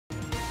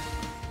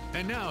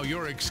And now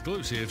your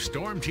exclusive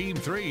Storm Team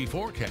 3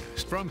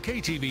 forecast from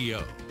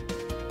KTVO.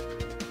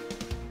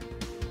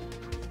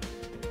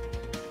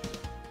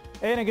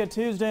 And a good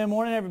Tuesday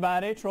morning,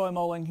 everybody. Troy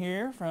Moling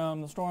here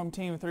from the Storm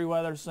Team 3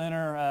 Weather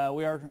Center.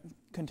 We are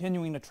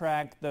continuing to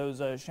track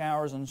those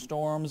showers and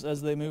storms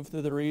as they move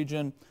through the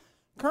region.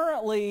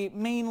 Currently,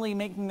 mainly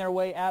making their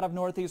way out of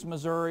northeast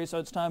Missouri, so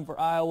it's time for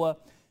Iowa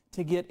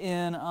to get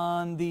in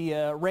on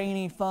the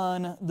rainy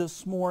fun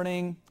this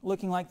morning.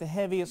 Looking like the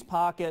heaviest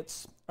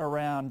pockets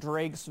around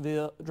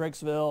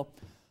Drakesville,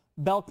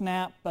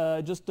 Belknap,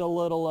 just a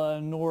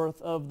little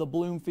north of the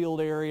Bloomfield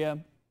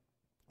area.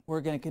 We're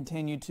going to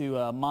continue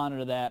to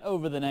monitor that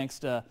over the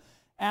next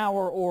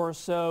hour or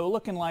so,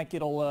 looking like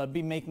it'll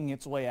be making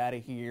its way out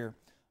of here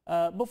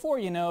before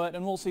you know it,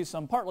 and we'll see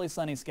some partly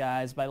sunny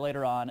skies by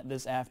later on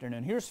this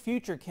afternoon. Here's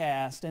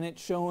Futurecast, and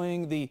it's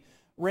showing the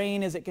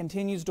rain as it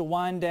continues to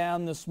wind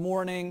down this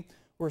morning.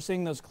 We're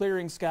seeing those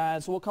clearing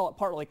skies, so we'll call it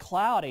partly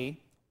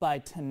cloudy by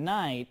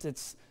tonight.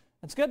 It's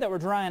good that we're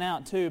drying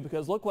out too,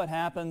 because look what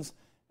happens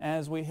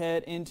as we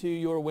head into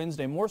your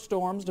Wednesday. More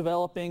storms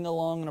developing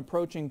along an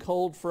approaching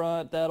cold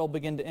front. That'll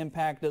begin to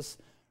impact us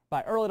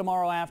by early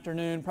tomorrow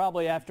afternoon,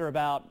 probably after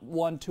about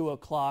 1, 2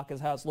 o'clock is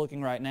how it's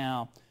looking right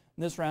now.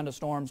 And this round of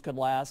storms could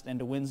last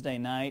into Wednesday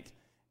night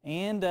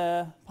and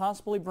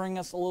possibly bring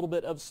us a little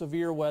bit of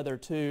severe weather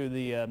too.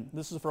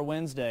 This is for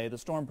Wednesday. The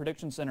Storm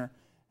Prediction Center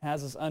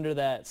has us under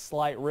that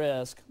slight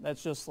risk.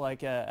 That's just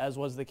like as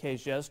was the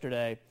case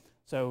yesterday.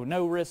 So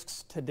no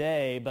risks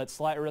today, but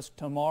slight risk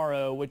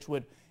tomorrow, which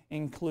would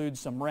include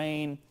some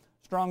rain,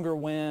 stronger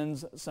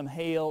winds, some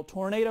hail.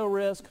 Tornado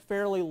risk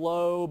fairly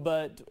low,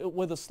 but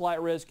with a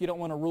slight risk, you don't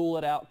want to rule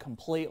it out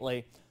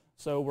completely.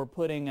 So we're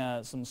putting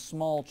some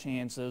small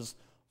chances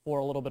for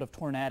a little bit of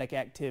tornadic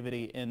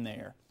activity in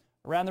there.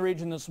 Around the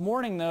region this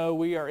morning, though,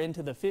 we are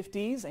into the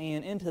 50s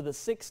and into the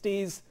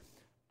 60s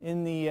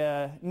in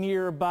the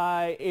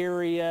nearby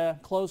area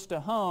close to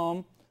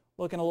home.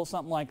 Looking a little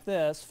something like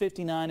this: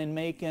 59 in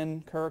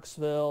Macon,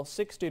 Kirksville,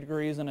 60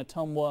 degrees in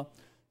Ottumwa.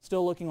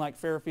 Still looking like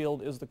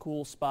Fairfield is the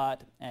cool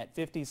spot at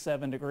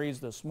 57 degrees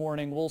this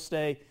morning. We'll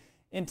stay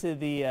into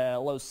the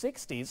low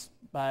 60s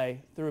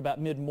through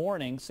about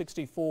mid-morning,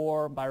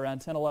 64 by around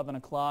 10, 11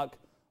 o'clock.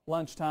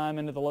 Lunchtime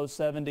into the low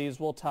 70s.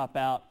 We'll top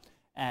out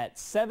at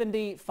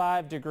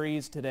 75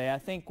 degrees today. I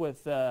think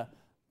with the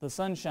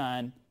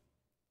sunshine,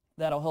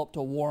 that'll help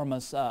to warm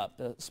us up,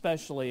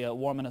 especially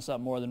warming us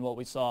up more than what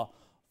we saw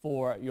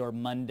for your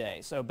Monday.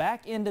 So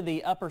back into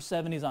the upper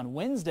 70s on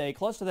Wednesday,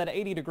 close to that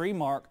 80-degree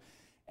mark.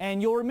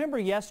 And you'll remember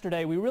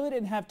yesterday we really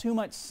didn't have too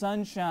much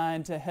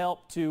sunshine to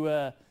help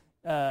to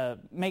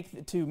make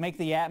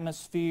the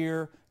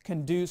atmosphere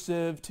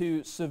conducive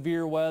to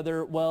severe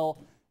weather.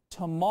 Well,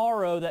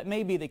 tomorrow that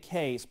may be the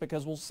case,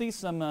 because we'll see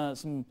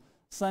some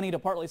sunny to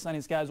partly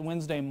sunny skies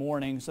Wednesday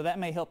morning, so that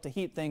may help to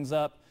heat things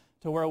up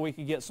to where we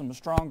could get some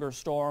stronger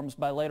storms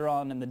by later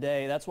on in the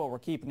day. That's what we're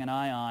keeping an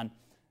eye on.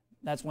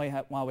 That's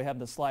why we have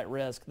the slight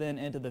risk. Then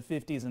into the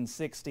 50s and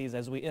 60s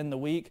as we end the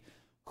week.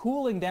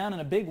 Cooling down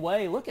in a big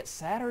way. Look at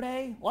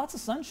Saturday. Lots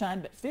of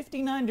sunshine, but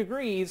 59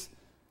 degrees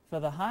for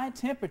the high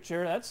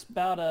temperature. That's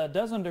about a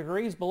dozen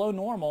degrees below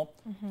normal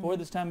for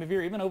this time of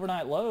year. Even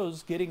overnight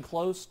lows getting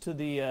close to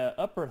the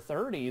upper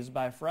 30s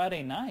by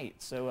Friday night.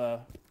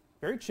 So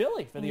very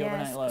chilly for the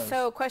overnight lows.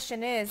 So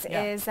question is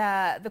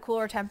the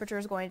cooler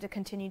temperatures going to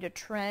continue to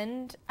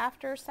trend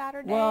after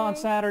Saturday? Well,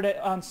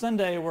 on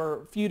Sunday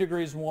we're a few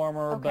degrees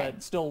warmer,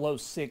 but still low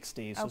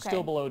 60s, so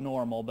still below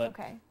normal. But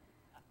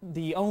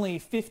the only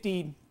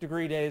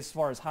 50-degree days as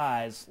far as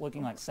highs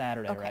looking like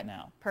Saturday right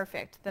now.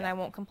 Perfect. Then I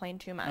won't complain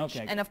too much.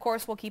 And of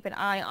course, we'll keep an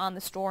eye on the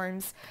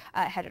storms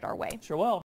headed our way. Sure will.